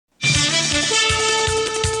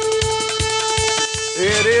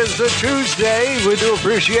It is a Tuesday. We do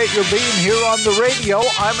appreciate your being here on the radio.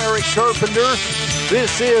 I'm Eric Carpenter.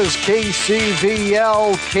 This is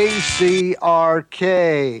KCVL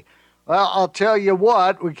KCRK. Well, I'll tell you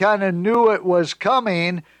what, we kind of knew it was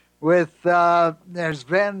coming with, there's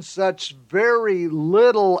been such very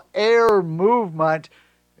little air movement,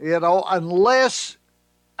 unless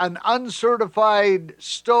an uncertified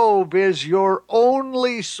stove is your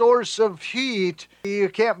only source of heat, you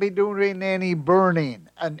can't be doing any burning.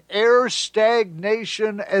 An air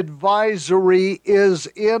stagnation advisory is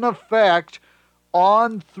in effect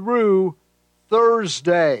on through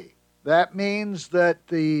Thursday. That means that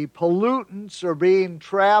the pollutants are being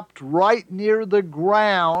trapped right near the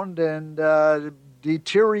ground and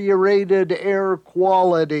deteriorated air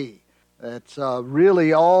quality. It's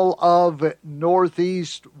really all of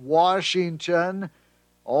northeast Washington,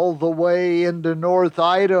 all the way into North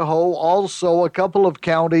Idaho. Also, a couple of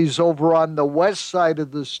counties over on the west side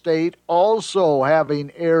of the state also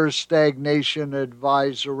having air stagnation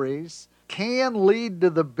advisories. Can lead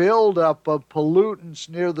to the buildup of pollutants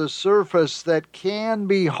near the surface that can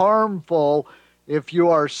be harmful if you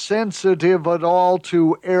are sensitive at all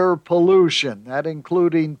to air pollution. That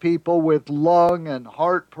including people with lung and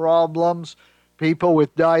heart problems, people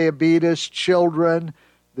with diabetes, children,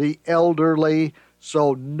 the elderly.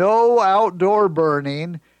 So no outdoor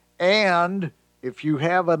burning, and if you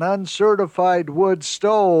have an uncertified wood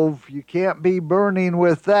stove, you can't be burning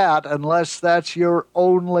with that unless that's your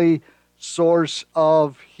only source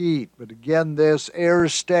of heat. But again, this air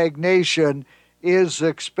stagnation is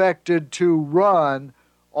expected to run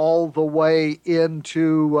all the way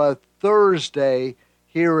into Thursday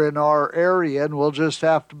here in our area, and we'll just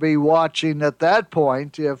have to be watching at that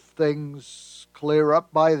point if things clear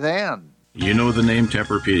up by then. You know the name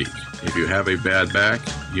Tempur-Pedic. If you have a bad back,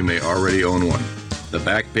 you may already own one. The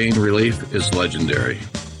back pain relief is legendary.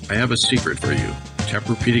 I have a secret for you.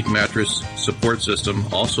 Tempur-Pedic mattress support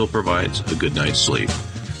system also provides a good night's sleep.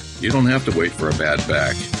 You don't have to wait for a bad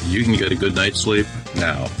back. You can get a good night's sleep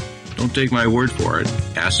now. Don't take my word for it.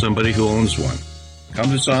 Ask somebody who owns one.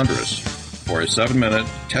 Come to Sandra's for a 7-minute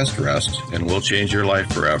test rest, and we'll change your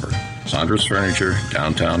life forever. Sandra's Furniture,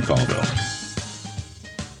 downtown Colville.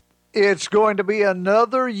 It's going to be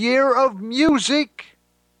another year of music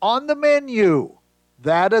on the menu.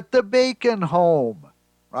 That at the Bacon Home,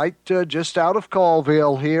 right just out of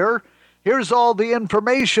Colville here. Here's all the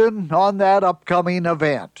information on that upcoming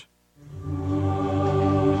event.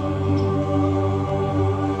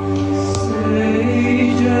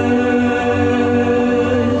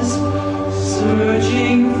 Sages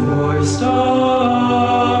searching for stars,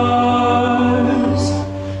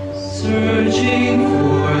 searching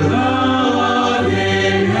for love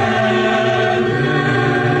in heaven.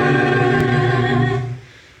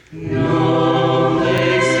 No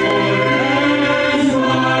place for them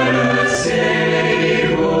but a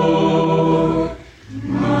Savior.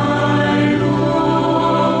 My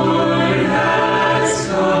Lord has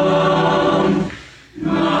come.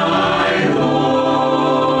 My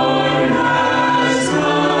Lord has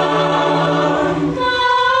come.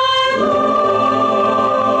 My Lord.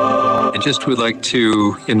 I just would like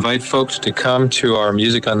to invite folks to come to our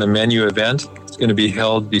Music on the Menu event. It's going to be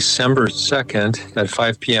held December 2nd at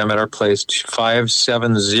 5 p.m. at our place,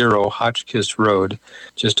 570 Hotchkiss Road,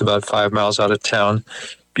 just about 5 miles out of town.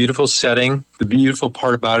 Beautiful setting. The beautiful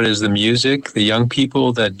part about it is the music. The young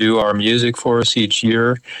people that do our music for us each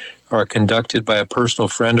year are conducted by a personal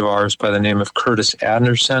friend of ours by the name of Curtis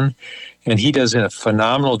Anderson, and he does a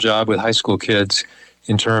phenomenal job with high school kids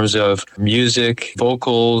in terms of music,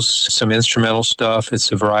 vocals, some instrumental stuff.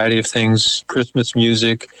 It's a variety of things, Christmas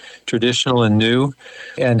music, traditional and new.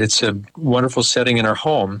 And it's a wonderful setting in our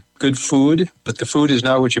home. Good food, but the food is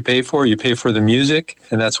not what you pay for. You pay for the music,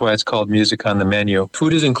 and that's why it's called Music on the Menu.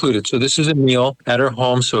 Food is included. So this is a meal at our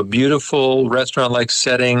home. So a beautiful restaurant-like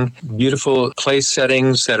setting, beautiful place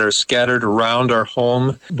settings that are scattered around our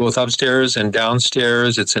home, both upstairs and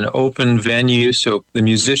downstairs. It's an open venue, so the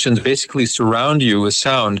musicians basically surround you with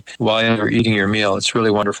sound while you're eating your meal. It's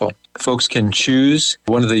really wonderful. Folks can choose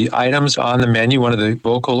one of the items on the menu, one of the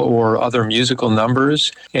vocal or other musical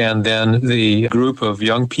numbers, and then the group of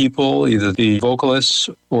young people, either the vocalists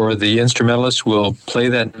or the instrumentalists, will play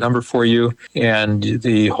that number for you, and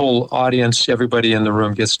the whole audience, everybody in the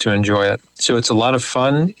room gets to enjoy it. So it's a lot of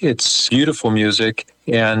fun. It's beautiful music,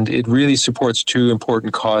 And it really supports two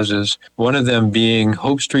important causes. One of them being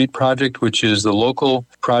Hope Street Project, which is the local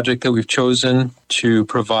project that we've chosen to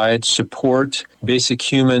provide support, basic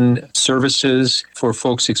human services for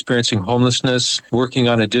folks experiencing homelessness, working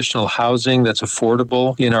on additional housing that's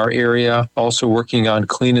affordable in our area, also working on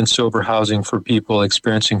clean and sober housing for people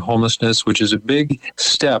experiencing homelessness, which is a big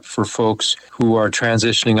step for folks who are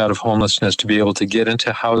transitioning out of homelessness to be able to get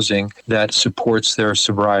into housing that supports their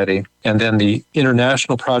sobriety. And then the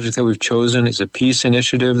international project that we've chosen is a peace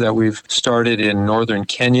initiative that we've started in northern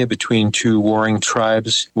Kenya between two warring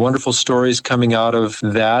tribes. Wonderful stories coming out of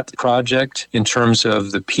that project in terms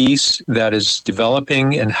of the peace that is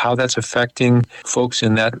developing and how that's affecting folks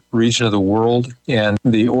in that region of the world, and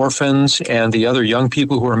the orphans and the other young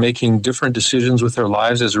people who are making different decisions with their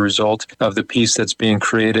lives as a result of the peace that's being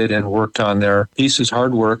created and worked on there. Peace is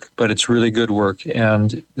hard work, but it's really good work.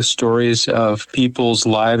 And the stories of people's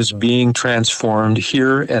lives being transformed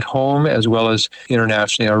here at home as well as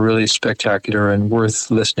internationally are really spectacular and worth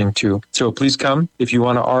listening to. So please come. If you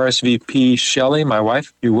want to RSVP Shelley, my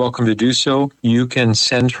wife, you're welcome to do so. You can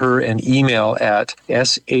send her an email at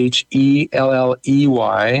shelley.bacon,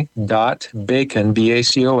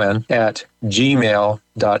 B-A-C-O-N, at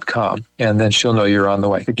gmail.com, and then she'll know you're on the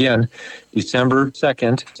way. Again, December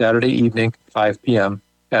 2nd, Saturday evening, 5 p.m.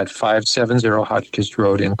 at 570 Hotchkiss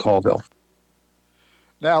Road in Colville.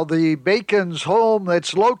 Now, the Bacon's home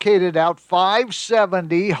that's located out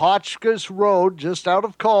 570 Hotchkiss Road, just out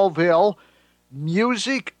of Colville,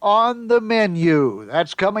 music on the menu.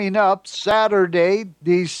 That's coming up Saturday,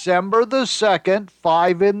 December the 2nd,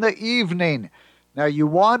 5 in the evening. Now, you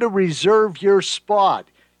want to reserve your spot.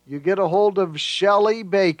 You get a hold of Shelley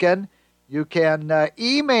Bacon. You can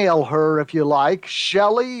email her if you like,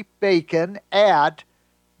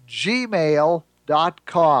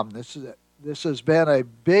 shelleybacon@gmail.com. This has been a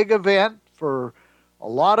big event for a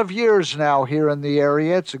lot of years now here in the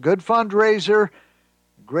area. It's a good fundraiser,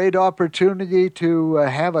 great opportunity to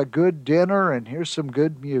have a good dinner and hear some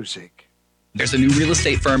good music. There's a new real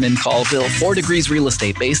estate firm in Colville. 4 Degrees Real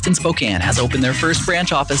Estate, based in Spokane, has opened their first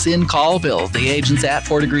branch office in Colville. The agents at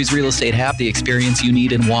 4 Degrees Real Estate have the experience you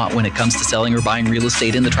need and want when it comes to selling or buying real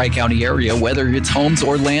estate in the Tri-County area, whether it's homes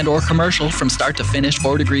or land or commercial. From start to finish,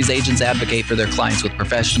 4 Degrees agents advocate for their clients with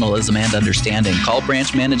professionalism and understanding. Call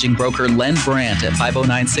branch managing broker Len Brandt at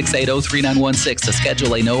 509-680-3916 to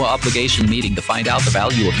schedule a no-obligation meeting to find out the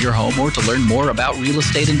value of your home or to learn more about real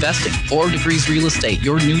estate investing. 4 Degrees Real Estate,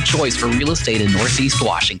 your new choice for real estate in Northeast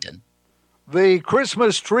Washington. The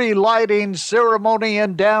Christmas tree lighting ceremony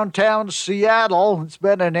in downtown Seattle. It's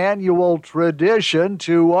been an annual tradition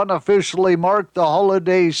to unofficially mark the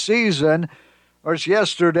holiday season. Of course,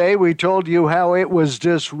 yesterday we told you how it was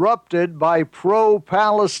disrupted by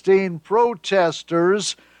pro-Palestine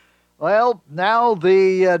protesters. Well, now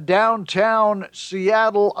the Downtown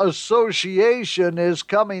Seattle Association is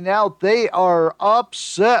coming out. They are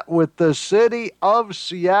upset with the City of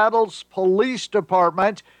Seattle's police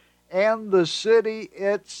department and the city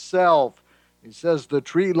itself. He says the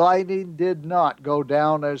tree lighting did not go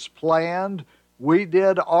down as planned. We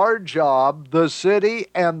did our job. The city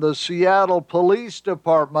and the Seattle Police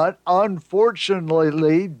Department,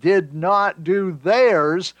 unfortunately, did not do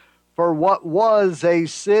theirs for what was a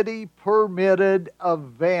city-permitted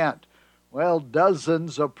event. Well,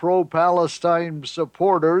 dozens of pro-Palestine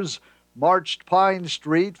supporters marched Pine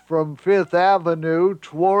Street from 5th Avenue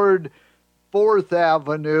toward 4th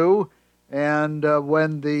Avenue, and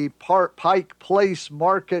when the Pike Place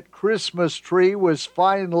Market Christmas tree was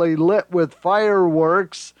finally lit with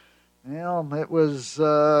fireworks, well, it was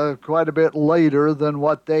quite a bit later than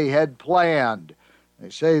what they had planned. They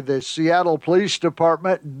say the Seattle Police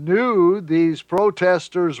Department knew these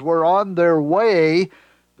protesters were on their way.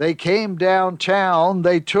 They came downtown.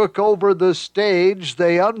 They took over the stage.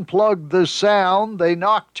 They unplugged the sound. They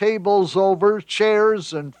knocked tables over,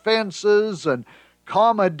 chairs and fences, and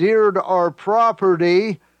commandeered our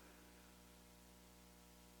property.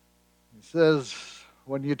 He says,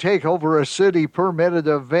 when you take over a city-permitted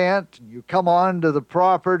event and you come onto the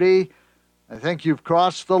property, I think you've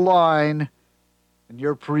crossed the line, and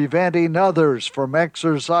you're preventing others from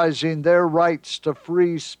exercising their rights to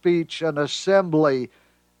free speech and assembly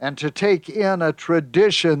and to take in a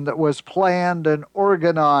tradition that was planned and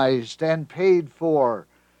organized and paid for.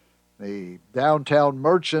 The downtown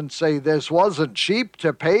merchants say this wasn't cheap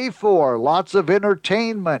to pay for. Lots of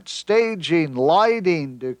entertainment, staging,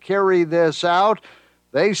 lighting to carry this out.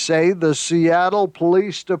 They say the Seattle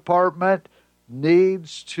Police Department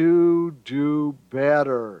needs to do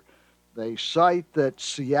better. They cite that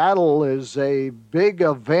Seattle is a big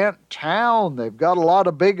event town. They've got a lot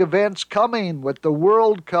of big events coming with the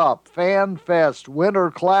World Cup, Fan Fest,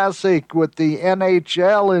 Winter Classic with the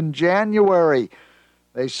NHL in January.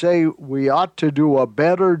 They say we ought to do a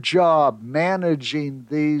better job managing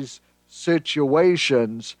these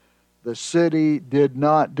situations. The city did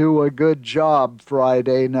not do a good job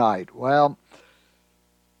Friday night. Well,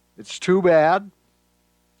 it's too bad,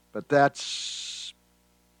 but that's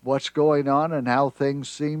what's going on and how things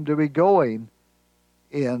seem to be going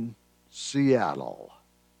in Seattle.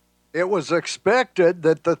 It was expected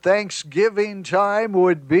that the Thanksgiving time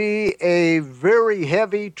would be a very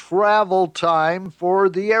heavy travel time for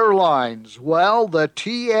the airlines. Well, the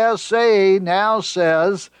TSA now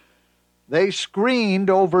says they screened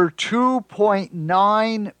over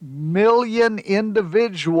 2.9 million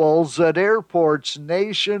individuals at airports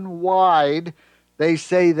nationwide. They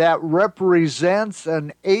say that represents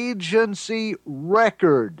an agency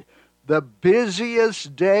record, the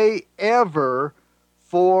busiest day ever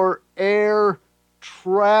for air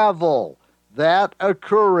travel. That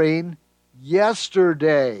occurring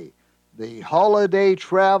yesterday. The holiday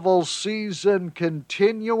travel season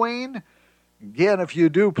continuing. Again, if you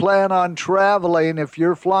do plan on traveling, if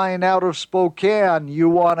you're flying out of Spokane, you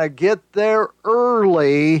want to get there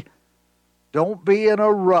early. Don't be in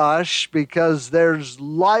a rush because there's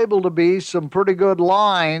liable to be some pretty good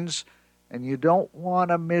lines and you don't want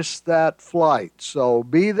to miss that flight. So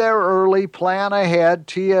be there early, plan ahead.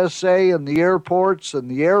 TSA and the airports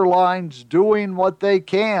and the airlines doing what they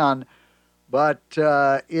can. But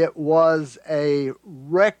it was a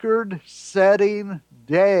record-setting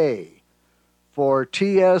day for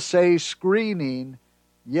TSA screening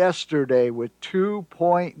yesterday with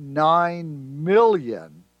 2.9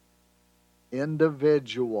 million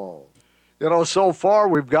individual. So far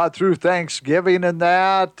we've got through Thanksgiving and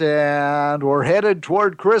that, and we're headed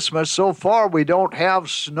toward Christmas. So far we don't have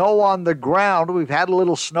snow on the ground. We've had a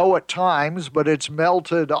little snow at times, but it's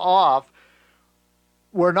melted off.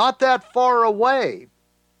 We're not that far away.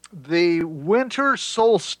 The winter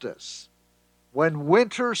solstice, when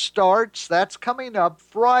winter starts, that's coming up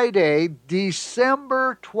Friday,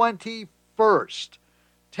 December 21st.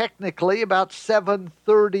 Technically about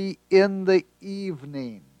 7:30 in the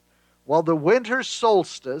evening. Well, the winter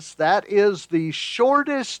solstice, that is the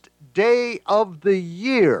shortest day of the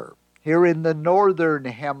year here in the northern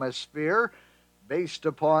hemisphere, based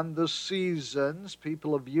upon the seasons.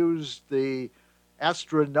 People have used the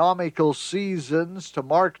astronomical seasons to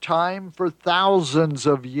mark time for thousands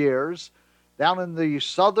of years. Down in the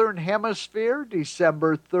southern hemisphere,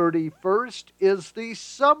 December 31st is the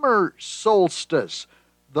summer solstice,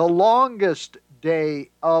 the longest day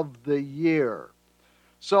of the year.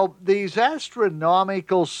 So these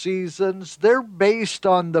astronomical seasons, they're based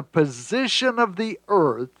on the position of the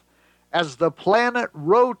Earth as the planet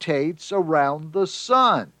rotates around the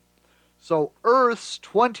sun. So Earth's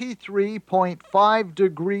 23.5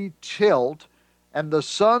 degree tilt and the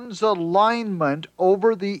sun's alignment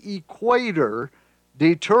over the equator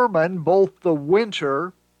determine both the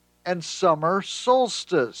winter and summer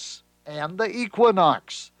solstice and the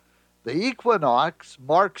equinox. The equinox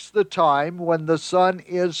marks the time when the sun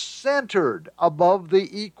is centered above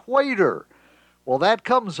the equator. Well, that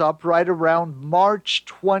comes up right around March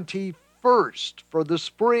 21st for the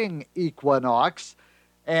spring equinox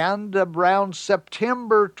and around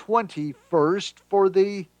September 21st for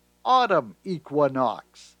the autumn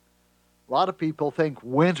equinox. A lot of people think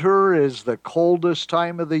winter is the coldest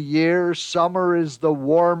time of the year, summer is the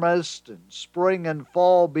warmest, and spring and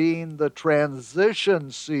fall being the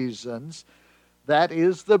transition seasons. That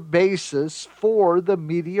is the basis for the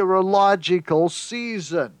meteorological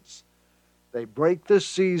seasons. They break the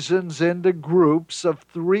seasons into groups of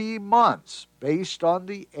 3 months based on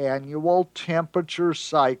the annual temperature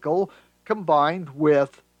cycle combined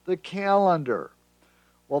with the calendar.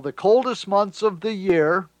 Well, the coldest months of the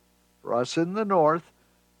year for us in the north,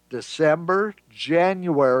 December,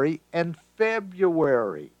 January, and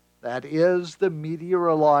February. That is the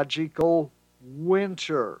meteorological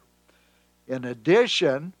winter. In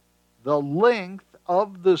addition, the length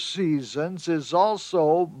of the seasons is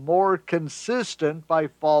also more consistent by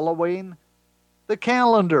following the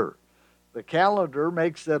calendar. The calendar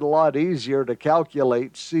makes it a lot easier to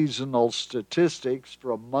calculate seasonal statistics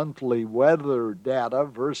from monthly weather data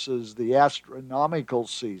versus the astronomical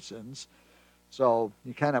seasons. So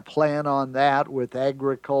you kind of plan on that with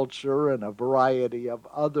agriculture and a variety of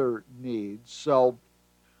other needs. So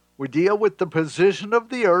we deal with the position of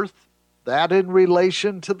the earth, that in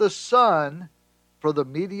relation to the sun, for the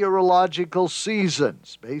meteorological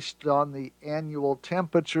seasons based on the annual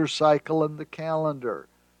temperature cycle in the calendar.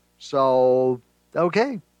 So,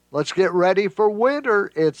 okay, let's get ready for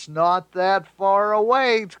winter. It's not that far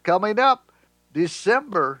away. It's coming up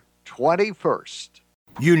December 21st.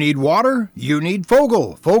 You need water? You need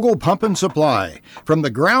Fogel. Fogel Pump and Supply. From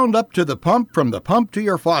the ground up to the pump, from the pump to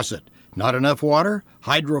your faucet. Not enough water?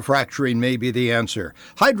 Hydrofracturing may be the answer.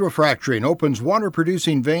 Hydrofracturing opens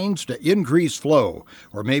water-producing veins to increase flow,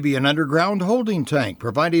 or maybe an underground holding tank,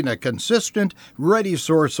 providing a consistent, ready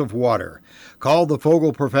source of water. Call the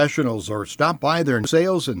Fogel professionals or stop by their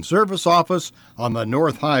sales and service office on the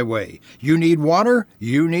North Highway. You need water?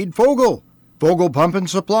 You need Fogel. Fogel Pump and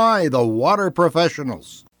Supply, the water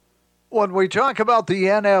professionals. When we talk about the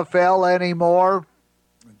NFL anymore,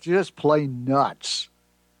 just plain nuts.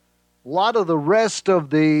 A lot of the rest of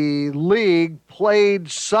the league played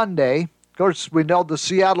Sunday. Of course, we know the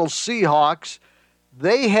Seattle Seahawks,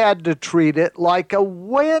 they had to treat it like a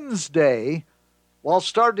Wednesday while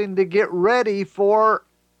starting to get ready for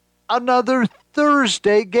another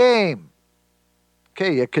Thursday game.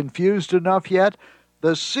 Okay, you confused enough yet?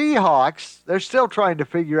 The Seahawks, they're still trying to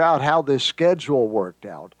figure out how this schedule worked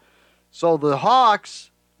out. So the Hawks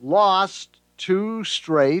lost 2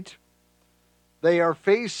 straight. They are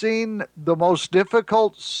facing the most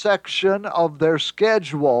difficult section of their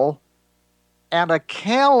schedule and a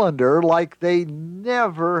calendar like they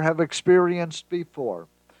never have experienced before.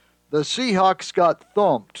 The Seahawks got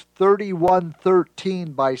thumped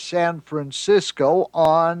 31-13 by San Francisco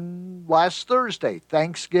on last Thursday,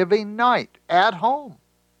 Thanksgiving night, at home.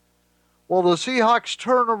 Well, the Seahawks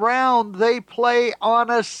turn around. They play on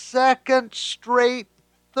a second straight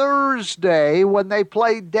Thursday when they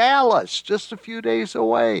play Dallas, just a few days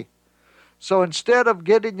away. So instead of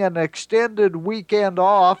getting an extended weekend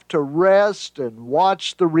off to rest and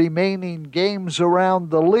watch the remaining games around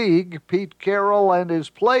the league, Pete Carroll and his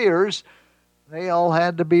players, they all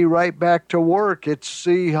had to be right back to work. It's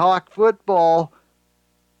Seahawk football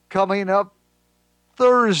coming up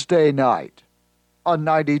Thursday night on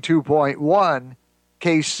 92.1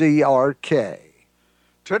 KCRK.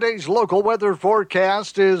 Today's local weather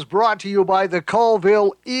forecast is brought to you by the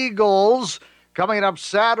Colville Eagles. Coming up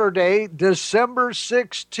Saturday, December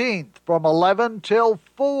 16th from 11 till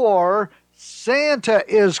 4, Santa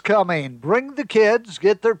is coming. Bring the kids,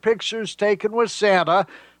 get their pictures taken with Santa.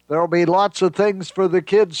 There'll be lots of things for the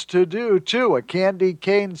kids to do, too. A candy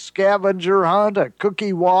cane scavenger hunt, a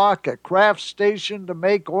cookie walk, a craft station to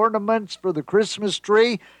make ornaments for the Christmas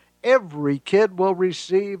tree. Every kid will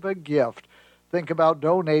receive a gift. Think about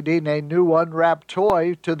donating a new unwrapped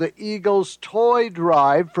toy to the Eagles Toy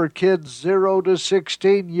Drive for kids 0 to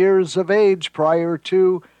 16 years of age prior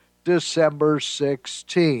to December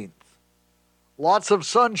 16th. Lots of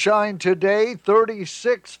sunshine today,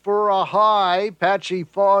 36 for a high, patchy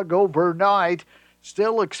fog overnight.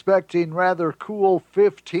 Still expecting rather cool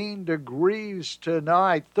 15 degrees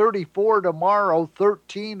tonight, 34 tomorrow,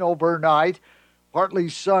 13 overnight. Partly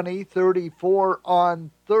sunny, 34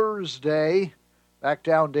 on Thursday. Back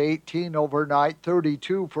down to 18 overnight,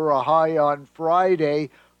 32 for a high on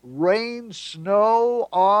Friday. Rain, snow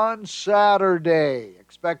on Saturday.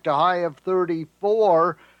 Expect a high of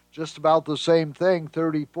 34. Just about the same thing,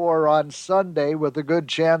 34 on Sunday with a good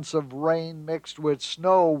chance of rain mixed with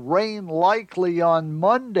snow. Rain likely on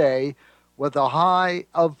Monday with a high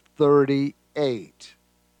of 38.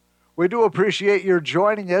 We do appreciate your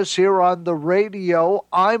joining us here on the radio.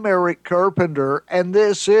 I'm Eric Carpenter, and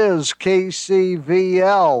this is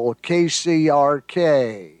KCVL,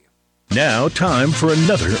 KCRK. Now, time for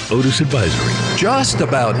another Otis Advisory. Just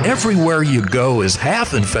about everywhere you go is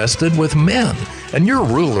half infested with men, and your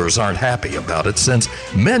rulers aren't happy about it since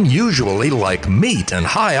men usually like meat and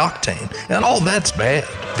high octane, and all that's bad.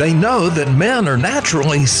 They know that men are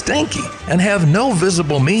naturally stinky and have no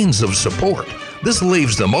visible means of support. This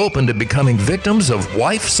leaves them open to becoming victims of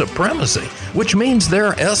wife supremacy, which means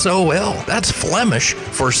they're SOL. That's Flemish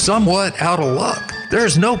for somewhat out of luck.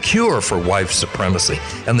 There's no cure for wife supremacy,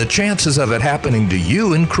 and the chances of it happening to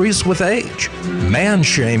you increase with age.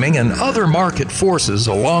 Man-shaming and other market forces,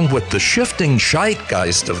 along with the shifting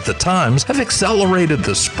zeitgeist of the times, have accelerated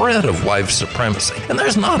the spread of wife supremacy, and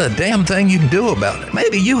there's not a damn thing you can do about it.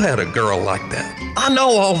 Maybe you had a girl like that. I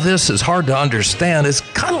know all this is hard to understand. It's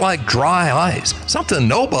kind of like dry ice, something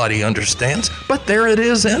nobody understands, but there it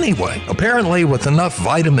is anyway. Apparently, with enough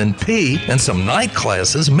vitamin P and some night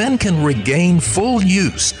classes, men can regain full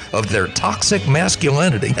use of their toxic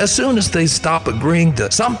masculinity as soon as they stop agreeing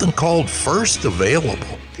to something called first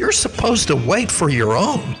available. You're supposed to wait for your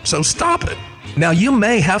own, so stop it. Now, you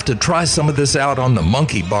may have to try some of this out on the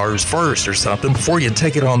monkey bars first or something before you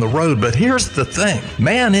take it on the road, but here's the thing.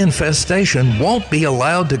 Man infestation won't be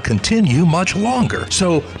allowed to continue much longer,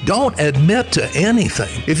 so don't admit to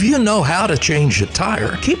anything. If you know how to change a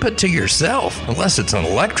tire, keep it to yourself, unless it's an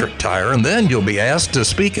electric tire, and then you'll be asked to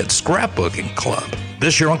speak at Scrapbooking Club.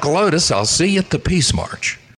 This is your Uncle Otis. I'll see you at the Peace March.